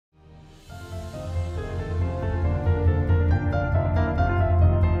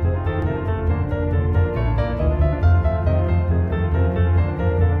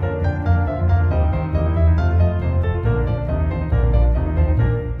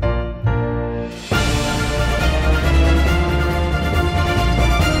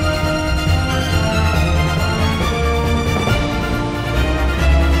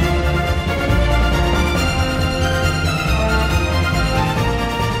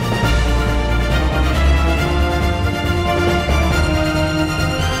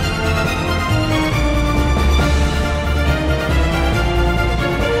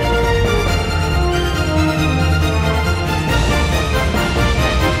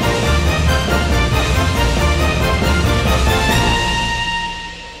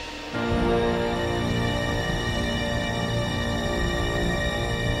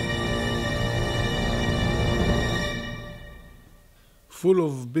full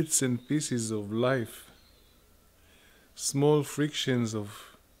of bits and pieces of life, small frictions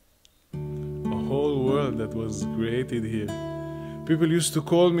of a whole world that was created here. People used to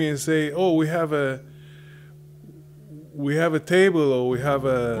call me and say, "Oh, we have a table, or we have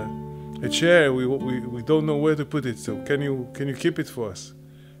a chair. We don't know where to put it. So can you keep it for us?"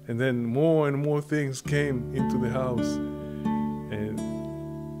 And then more and more things came into the house, and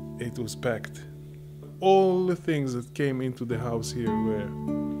it was packed. All the things that came into the house here were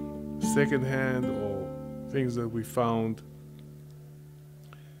second-hand or things that we found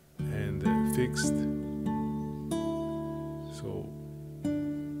and fixed. So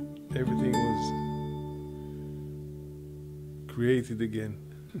everything was created again.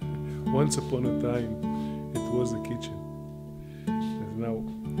 Once upon a time, it was a kitchen. It's now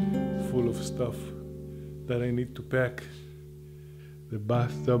full of stuff that I need to pack. The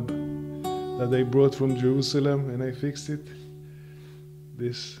bathtub that I brought from Jerusalem and I fixed it.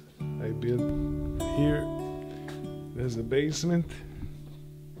 This I built here. There's a basement.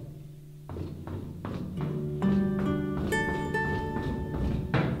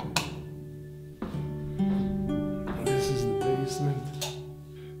 This is the basement.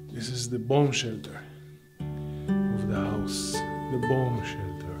 This is the bomb shelter of the house. The bomb shelter.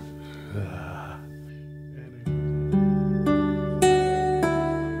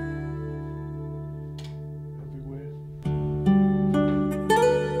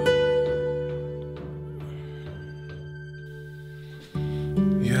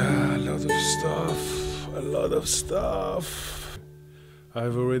 A lot of stuff.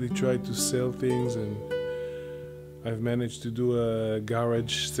 I've already tried to sell things, and I've managed to do a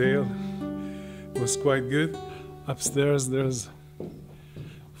garage sale. It was quite good. Upstairs there's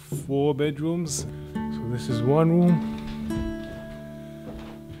 4 bedrooms. So this is one room,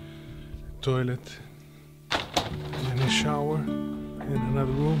 toilet, and a shower, and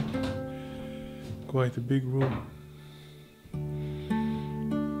another room. Quite a big room.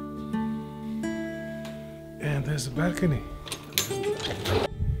 And there's a balcony.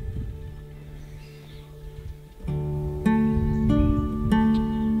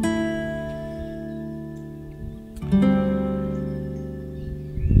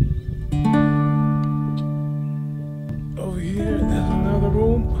 Over here, there's another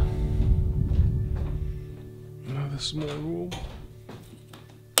room. Another small room.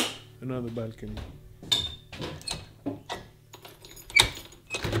 Another balcony.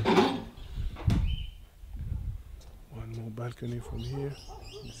 Balcony from here.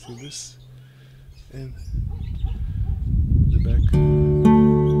 You see this, and the back.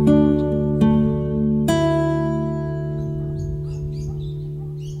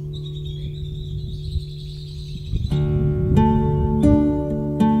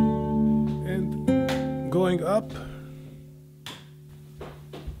 And going up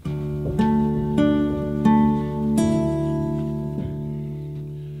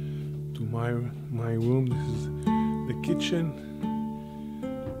to my room. This is the kitchen,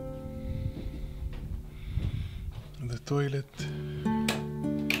 the toilet,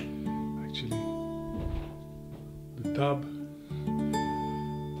 actually the tub,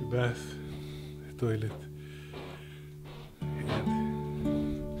 the bath, the toilet,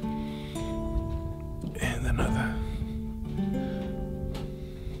 and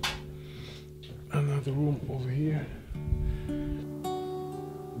another room over here.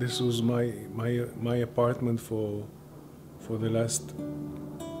 This was my apartment for the last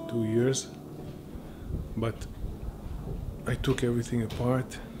 2 years, but I took everything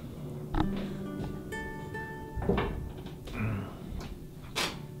apart.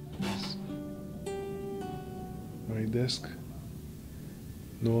 My desk,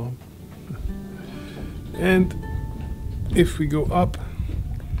 Noam. And if we go up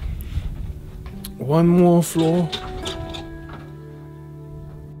one more floor,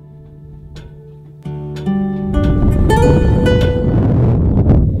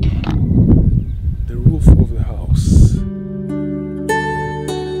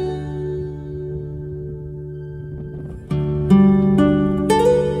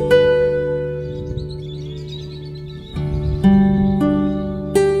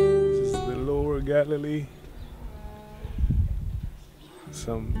 Galilee,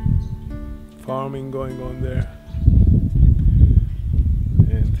 some farming going on there,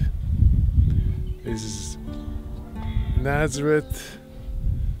 and this is Nazareth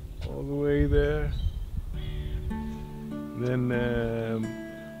all the way there, then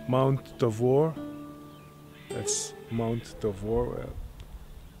Mount Tavor, that's Mount Tavor. Well,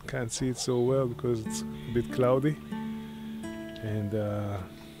 can't see it so well because it's a bit cloudy, and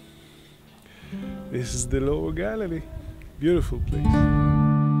this is the Lower Galilee. Beautiful place.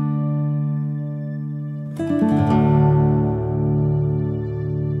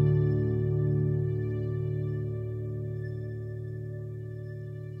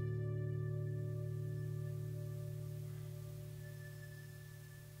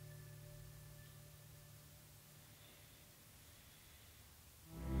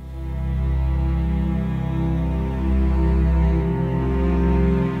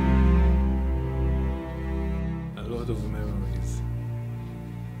 Of memories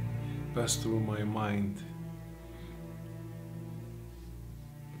pass through my mind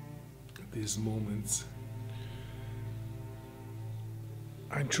at these moments.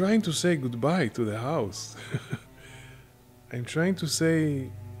 I'm trying to say goodbye to the house. I'm trying to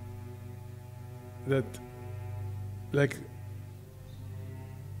say that, like,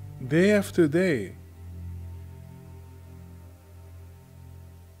 day after day,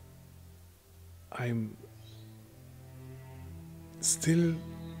 I'm still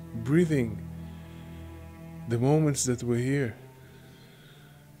breathing the moments that were here.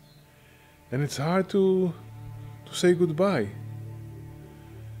 And it's hard to say goodbye.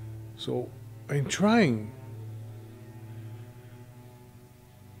 So I'm trying.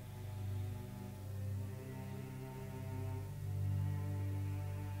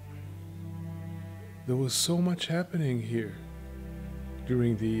 There was so much happening here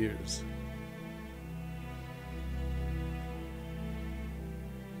during the years.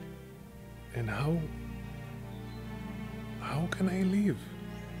 And how can I leave?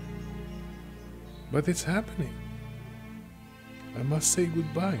 But it's happening. I must say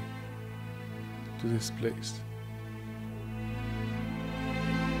goodbye to this place.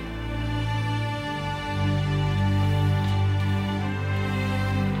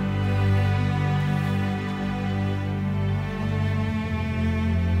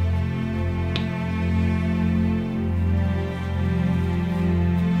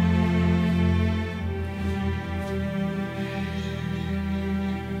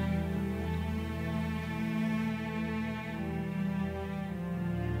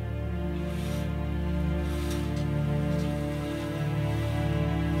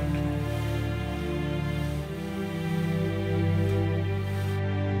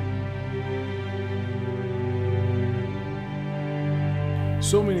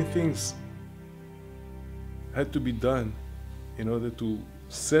 So many things had to be done in order to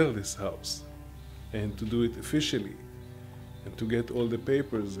sell this house and to do it officially and to get all the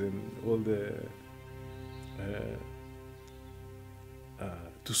papers and all the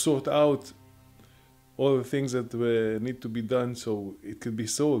to sort out all the things that need to be done so it could be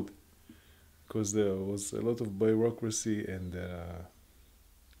sold, because there was a lot of bureaucracy and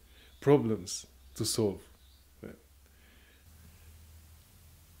problems to solve.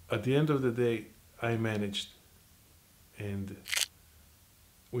 At the end of the day, I managed, and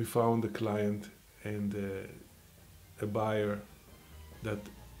we found a client and a buyer that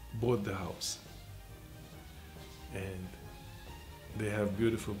bought the house, and they have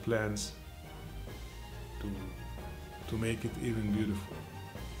beautiful plans to make it even beautiful.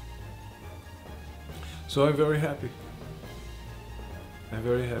 So I'm very happy. I'm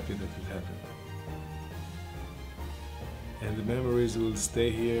very happy that it happened. And the memories will stay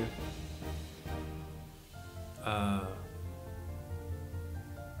here.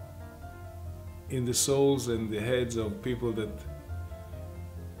 In the souls and the heads of people that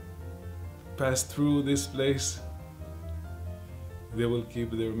passed through this place. They will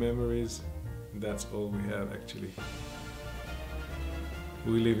keep their memories. That's all we have, actually.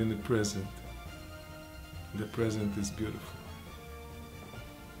 We live in the present. The present is beautiful.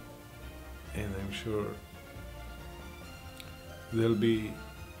 And I'm sure there'll be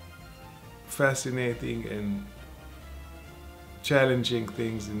fascinating and challenging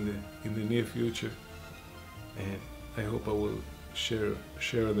things in the near future, and I hope I will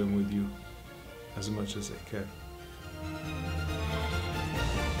share them with you as much as I can.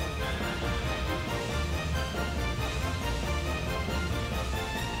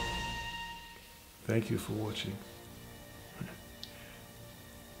 Thank you for watching.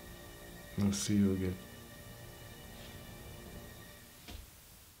 I'll see you again.